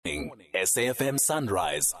SAFM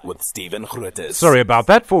Sunrise with Stephen Grootes. Sorry about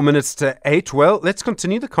that. 4 minutes to 8. Well, let's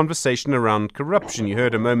continue the conversation around corruption. You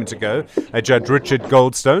heard a moment ago Judge Richard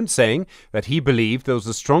Goldstone saying that he believed there was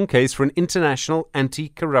a strong case for an international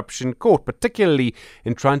anti-corruption court, particularly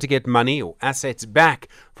in trying to get money or assets back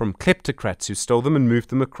from kleptocrats who stole them and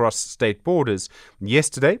moved them across state borders.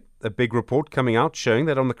 Yesterday, a big report coming out showing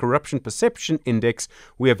that on the Corruption Perception Index,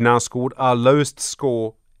 we have now scored our lowest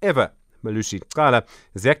score ever. Melusi Ncala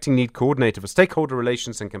is the acting lead coordinator for Stakeholder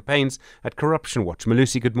Relations and Campaigns at Corruption Watch.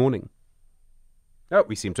 Melusi, good morning. Oh,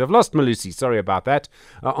 we seem to have lost Melusi. Sorry about that.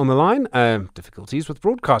 On the line, difficulties with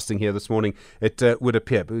broadcasting here this morning, it would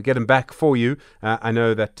appear. But we'll get him back for you. I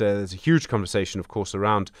know that there's a huge conversation, of course,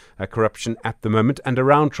 around corruption at the moment and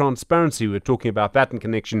around transparency. We were talking about that in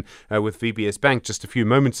connection with VBS Bank just a few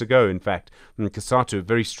moments ago, in fact. And Kasatu, a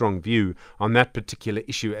very strong view on that particular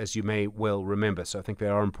issue, as you may well remember. So I think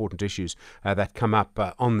there are important issues that come up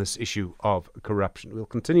on this issue of corruption. We'll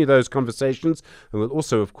continue those conversations, and we'll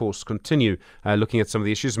also, of course, continue looking at some of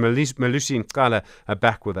the issues. Melusi Ncala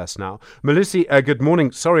back with us now. Melusi, good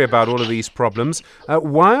morning. Sorry about all of these problems.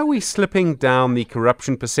 Why are we slipping down the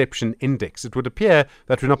Corruption Perception Index? It would appear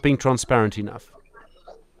that we're not being transparent enough.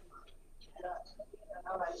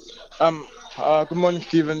 Good morning,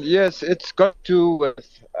 Stephen. Yes, it's got to do with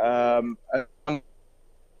when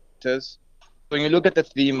you look at the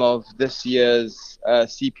theme of this year's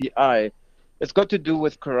CPI, it's got to do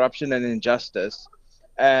with corruption and injustice.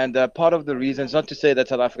 And part of the reason is not to say that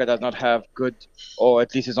South Africa does not have good, or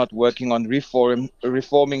at least is not working on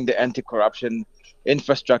reforming the anti-corruption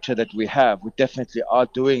infrastructure that we have. We definitely are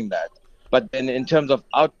doing that. But then in terms of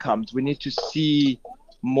outcomes, we need to see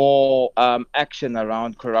more action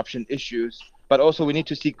around corruption issues, but also we need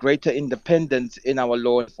to see greater independence in our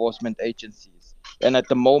law enforcement agencies. And at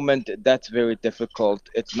the moment, that's very difficult.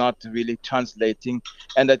 It's not really translating.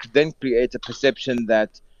 And that then creates a perception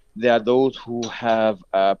that there are those who have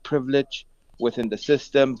privilege within the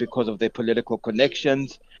system because of their political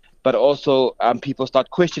connections, but also people start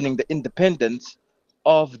questioning the independence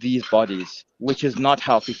of these bodies, which is not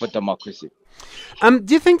healthy for democracy.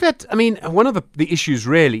 Do you think that, one of the issues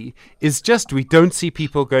really is just we don't see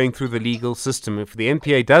people going through the legal system. If the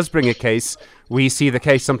NPA does bring a case, we see the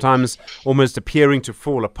case sometimes almost appearing to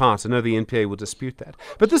fall apart. I know the NPA will dispute that.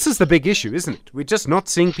 But this is the big issue, isn't it? We're just not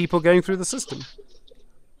seeing people going through the system.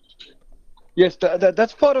 Yes,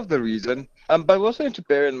 that's part of the reason. But we also need to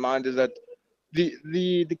bear in mind is that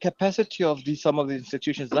the capacity of some of the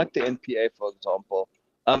institutions, like the NPA, for example,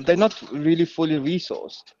 they're not really fully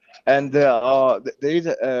resourced, and there is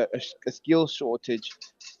a skill shortage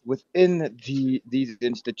within these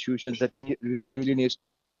institutions that really needs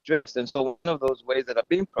addressed. And so one of those ways that are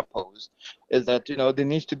being proposed is that there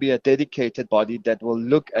needs to be a dedicated body that will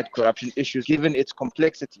look at corruption issues, given its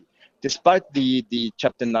complexity. Despite the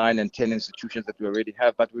Chapter 9 and 10 institutions that we already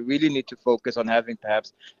have, but we really need to focus on having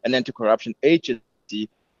perhaps an anti-corruption agency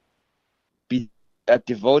be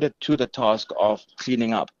devoted to the task of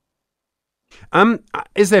cleaning up.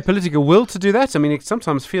 Is there political will to do that? It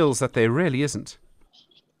sometimes feels that there really isn't.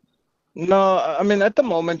 No, at the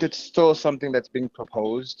moment, it's still something that's being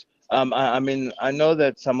proposed. I know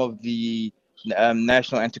that some of the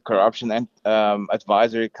National Anti-Corruption and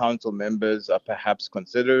Advisory Council members are perhaps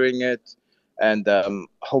considering it, and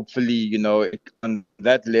hopefully, on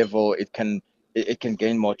that level, it can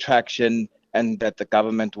gain more traction, and that the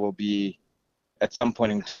government will be at some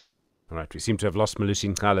point. All right, we seem to have lost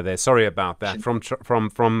Melusi Ncala there. Sorry about that from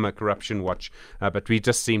Corruption Watch, but we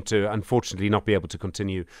just seem to, unfortunately, not be able to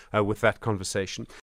continue with that conversation.